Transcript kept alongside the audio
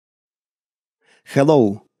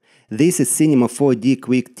Hello, this is Cinema 4D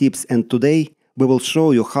Quick Tips, and today we will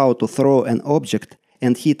show you how to throw an object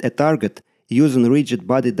and hit a target using rigid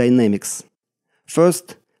body dynamics.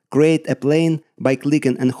 First, create a plane by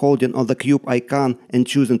clicking and holding on the cube icon and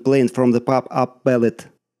choosing plane from the pop-up palette.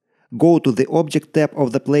 Go to the Object tab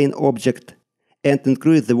of the plane object and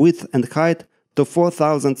increase the width and height to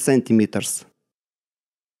 4000 centimeters.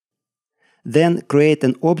 Then create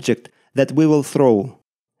an object that we will throw.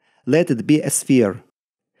 Let it be a sphere.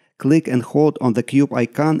 Click and hold on the cube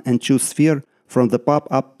icon and choose sphere from the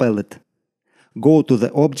pop-up palette. Go to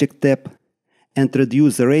the Object tab and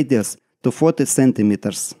reduce the radius to 40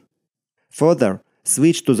 centimeters. Further,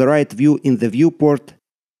 switch to the right view in the viewport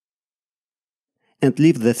and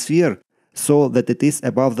leave the sphere so that it is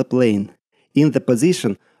above the plane, in the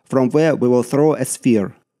position from where we will throw a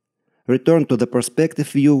sphere. Return to the perspective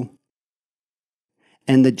view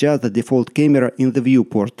and adjust the default camera in the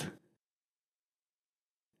viewport.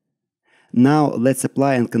 Now let's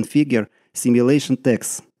apply and configure simulation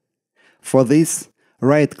text. For this,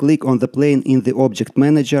 right-click on the plane in the Object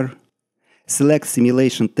Manager, select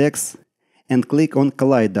Simulation Text, and click on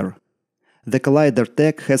Collider. The Collider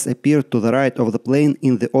tag has appeared to the right of the plane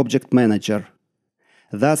in the Object Manager.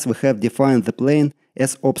 Thus, we have defined the plane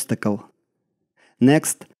as obstacle.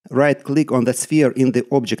 Next, right-click on the sphere in the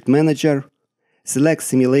Object Manager, select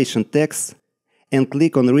Simulation Text, and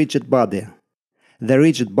click on Rigid Body. The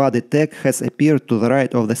Rigid Body tag has appeared to the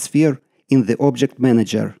right of the sphere in the Object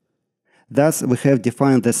Manager. Thus, we have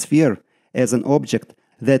defined the sphere as an object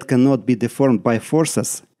that cannot be deformed by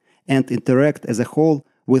forces and interact as a whole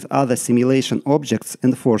with other simulation objects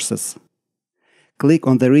and forces. Click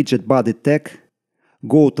on the Rigid Body tag,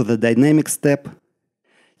 go to the Dynamics tab,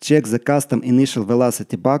 check the Custom Initial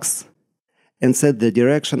Velocity box, and set the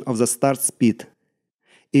direction of the start speed.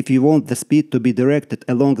 If you want the speed to be directed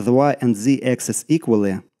along the Y and Z axis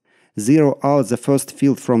equally, zero out the first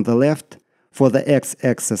field from the left for the X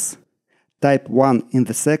axis, type 1 in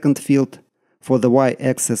the second field for the Y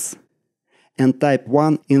axis, and type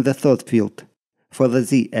 1 in the third field for the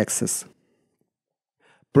Z axis.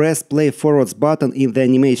 Press Play Forwards button in the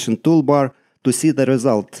animation toolbar to see the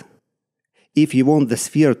result. If you want the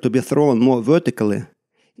sphere to be thrown more vertically,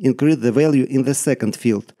 increase the value in the second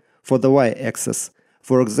field for the Y axis,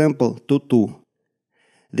 for example to 2.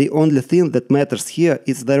 The only thing that matters here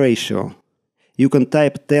is the ratio. You can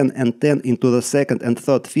type 10 and 10 into the second and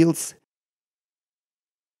third fields,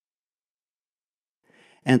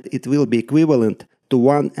 and it will be equivalent to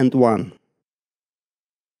 1 and 1.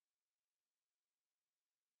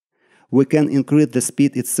 We can increase the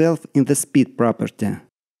speed itself in the speed property.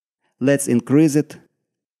 Let's increase it,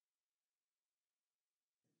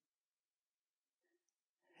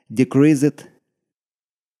 decrease it,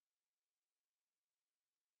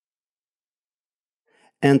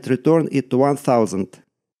 and return it to 1000.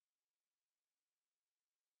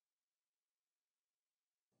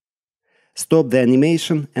 Stop the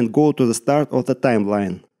animation and go to the start of the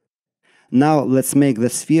timeline. Now let's make the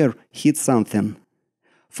sphere hit something.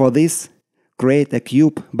 For this, create a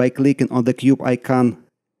cube by clicking on the cube icon.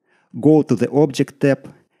 Go to the Object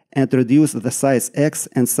tab and reduce the size X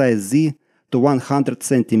and size Z to 100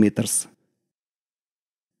 centimeters.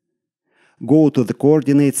 Go to the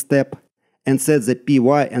Coordinates tab and set the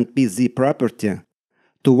PY and PZ property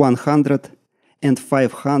to 100 and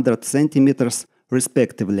 500 centimeters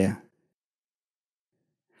respectively.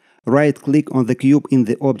 Right-click on the cube in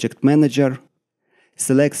the Object Manager,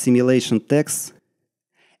 select Simulation Text,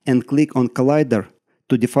 and click on Collider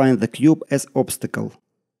to define the cube as obstacle.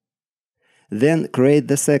 Then create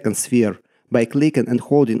the second sphere by clicking and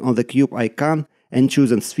holding on the cube icon and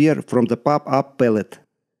choosing sphere from the pop-up palette.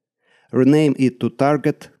 Rename it to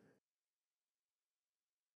Target.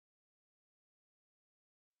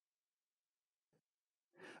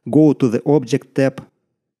 Go to the Object tab,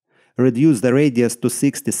 reduce the radius to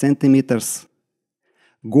 60 centimeters.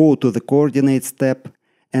 Go to the Coordinates tab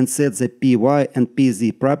and set the PY and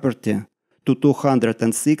PZ property to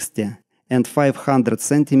 260 and 500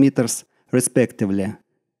 centimeters respectively.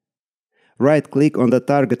 Right-click on the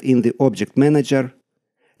target in the Object Manager,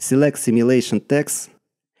 select Simulation Text,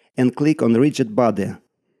 and click on Rigid Body.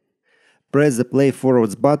 Press the Play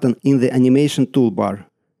Forwards button in the animation toolbar.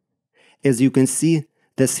 As you can see,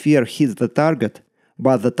 the sphere hits the target,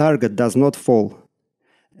 but the target does not fall.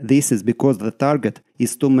 This is because the target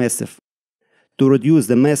is too massive. To reduce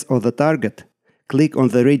the mass of the target, click on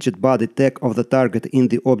the Rigid Body tag of the target in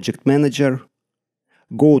the Object Manager,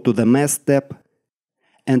 go to the Mass tab,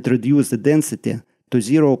 and reduce the density to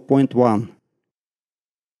 0.1.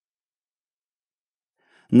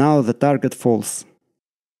 Now the target falls.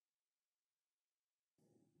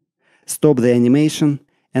 Stop the animation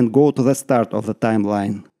and go to the start of the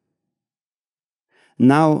timeline.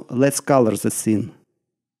 Now let's color the scene.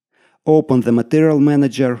 Open the Material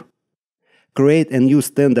Manager. Create a new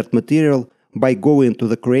standard material by going to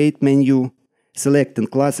the Create menu, selecting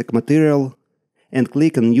Classic Material, and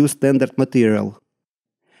click on New Standard Material.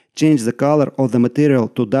 Change the color of the material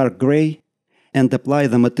to dark gray and apply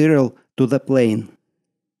the material to the plane.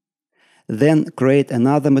 Then create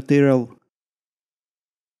another material.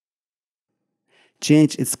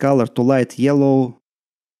 Change its color to light yellow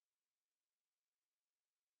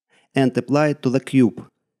and apply it to the cube.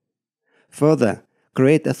 Further,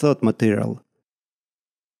 create a third material.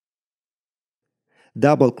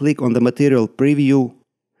 Double-click on the material preview,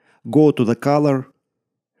 go to the color,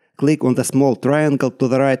 click on the small triangle to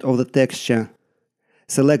the right of the texture,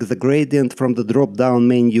 select the gradient from the drop-down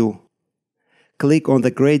menu, click on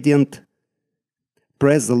the gradient,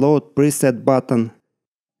 press the Load Preset button,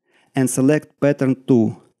 and select Pattern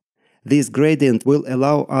 2. This gradient will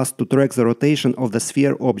allow us to track the rotation of the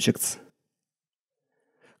sphere objects.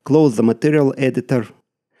 Close the material editor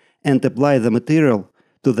and apply the material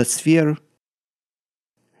to the sphere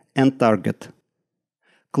and target.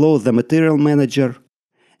 Close the Material Manager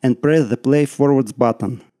and press the Play Forwards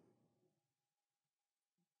button.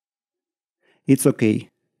 It's OK.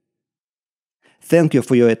 Thank you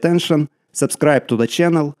for your attention, subscribe to the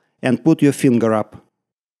channel and put your finger up.